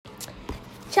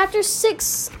Chapter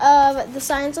 6 of The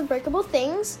Science of Breakable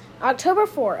Things, October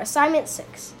 4, Assignment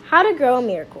 6, How to Grow a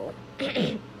Miracle.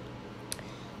 I'm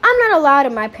not allowed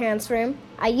in my parents' room.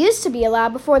 I used to be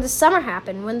allowed before the summer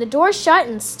happened, when the door shut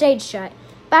and stayed shut.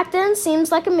 Back then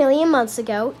seems like a million months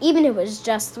ago, even if it was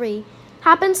just 3.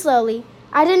 Happened slowly.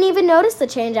 I didn't even notice the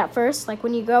change at first, like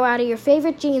when you grow out of your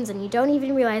favorite jeans and you don't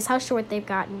even realize how short they've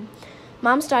gotten.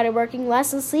 Mom started working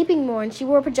less and sleeping more, and she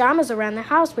wore pajamas around the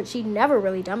house, which she'd never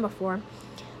really done before.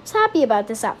 I was happy about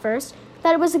this at first,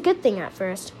 thought it was a good thing at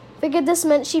first. Figured this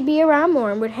meant she'd be around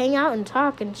more and would hang out and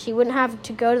talk, and she wouldn't have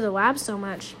to go to the lab so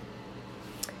much.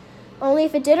 Only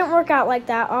if it didn't work out like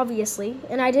that, obviously,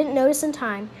 and I didn't notice in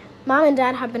time. Mom and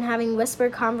Dad had been having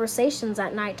whispered conversations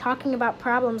at night, talking about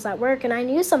problems at work, and I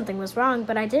knew something was wrong,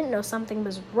 but I didn't know something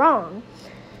was wrong.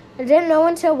 I didn't know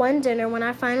until one dinner when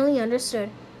I finally understood.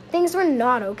 Things were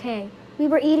not okay. We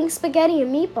were eating spaghetti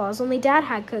and meatballs, only Dad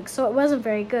had cooked, so it wasn't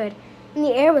very good. And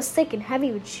the air was thick and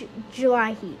heavy with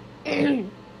July heat.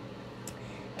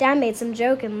 Dad made some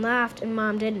joke and laughed, and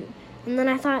Mom didn't. And then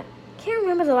I thought, can't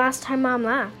remember the last time Mom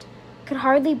laughed. Could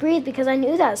hardly breathe because I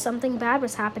knew that something bad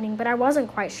was happening, but I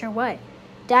wasn't quite sure what.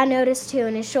 Dad noticed too,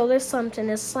 and his shoulders slumped and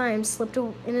his smile slipped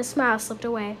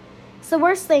away. It's the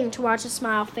worst thing to watch a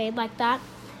smile fade like that.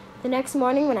 The next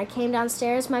morning when I came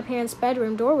downstairs, my parents'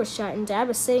 bedroom door was shut, and Dad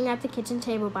was sitting at the kitchen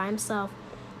table by himself.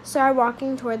 Started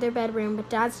walking toward their bedroom, but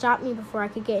Dad stopped me before I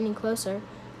could get any closer.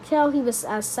 I could tell he was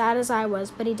as sad as I was,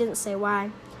 but he didn't say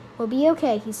why. "We'll be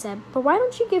okay," he said, "but why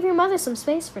don't you give your mother some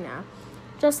space for now?"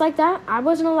 Just like that, I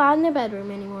wasn't allowed in their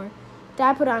bedroom anymore.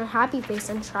 Dad put on a happy face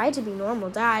and tried to be normal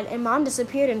Dad, and Mom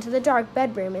disappeared into the dark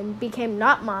bedroom and became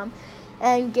not Mom,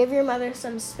 and "give your mother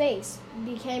some space"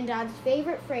 became Dad's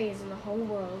favorite phrase in the whole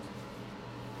world.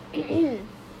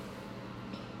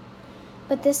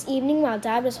 But this evening, while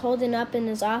Dad was holding up in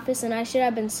his office and I should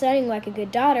have been studying like a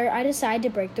good daughter, I decided to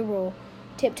break the rule.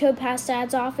 Tiptoed past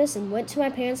Dad's office and went to my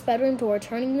parents' bedroom door,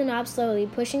 turning the knob slowly,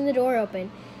 pushing the door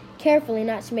open, carefully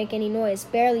not to make any noise,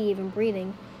 barely even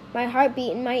breathing. My heart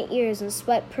beat in my ears and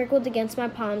sweat prickled against my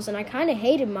palms, and I kind of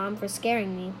hated Mom for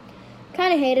scaring me.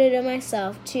 Kind of hated it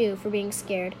myself, too, for being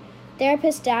scared.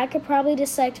 Therapist Dad could probably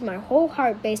dissect my whole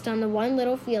heart based on the one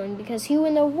little feeling, because who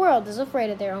in the world is afraid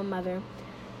of their own mother?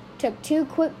 Took 2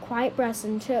 quick, quiet breaths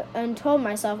and told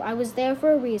myself I was there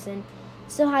for a reason.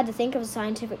 Still had to think of a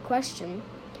scientific question.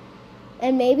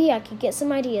 And maybe I could get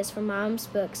some ideas from Mom's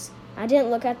books. I didn't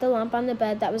look at the lump on the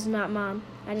bed that was not Mom.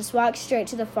 I just walked straight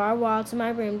to the far wall to my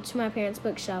room, to my parents'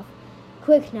 bookshelf.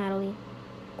 "Quick, Natalie."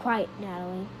 "Quiet,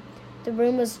 Natalie." The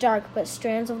room was dark, but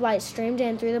strands of light streamed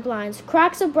in through the blinds,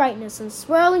 cracks of brightness and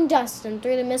swirling dust, and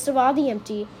through the midst of all the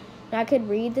empty, and I could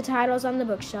read the titles on the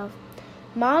bookshelf.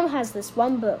 Mom has this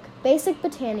one book, Basic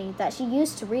Botany, that she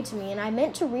used to read to me, and I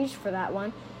meant to reach for that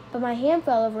one, but my hand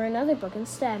fell over another book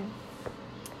instead.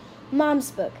 Mom's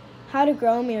book, How to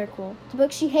Grow a Miracle, the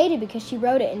book she hated because she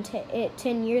wrote it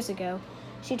 10 years ago.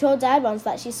 She told Dad once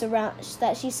that she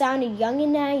sounded young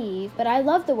and naive, but I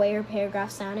loved the way her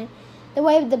paragraphs sounded. The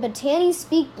way the botany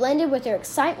speak blended with her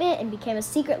excitement and became a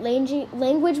secret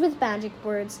language with magic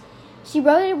words. She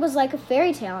wrote it was like a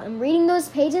fairy tale, and reading those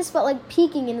pages felt like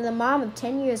peeking into the Mom of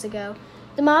 10 years ago.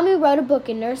 The Mom who wrote a book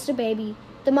and nursed a baby.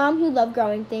 The Mom who loved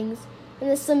growing things. In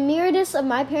the summierdus of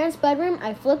my parents' bedroom,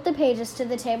 I flipped the pages to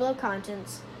the table of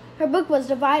contents. Her book was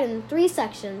divided in 3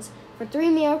 sections for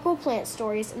 3 miracle plant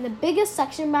stories, and the biggest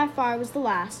section by far was the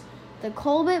last, the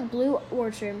Colbert Blue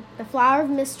Orchid, the flower of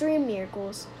mystery and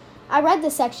miracles. I read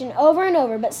this section over and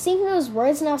over, but seeing those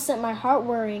words now sent my heart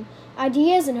whirring.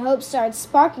 Ideas and hopes started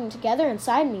sparking together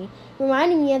inside me,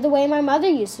 reminding me of the way my mother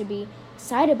used to be,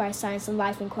 excited by science and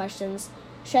life and questions.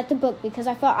 Shut the book because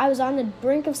I felt I was on the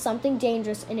brink of something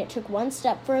dangerous, and it took one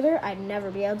step further, I'd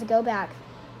never be able to go back.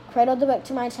 Cradled the book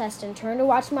to my chest and turned to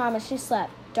watch Mom as she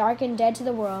slept, dark and dead to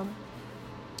the world.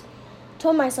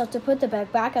 Told myself to put the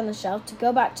book back on the shelf, to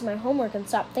go back to my homework and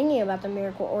stop thinking about the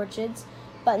miracle orchids,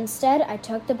 but instead I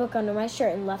tucked the book under my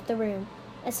shirt and left the room.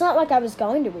 It's not like I was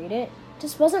going to read it,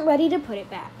 just wasn't ready to put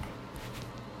it back.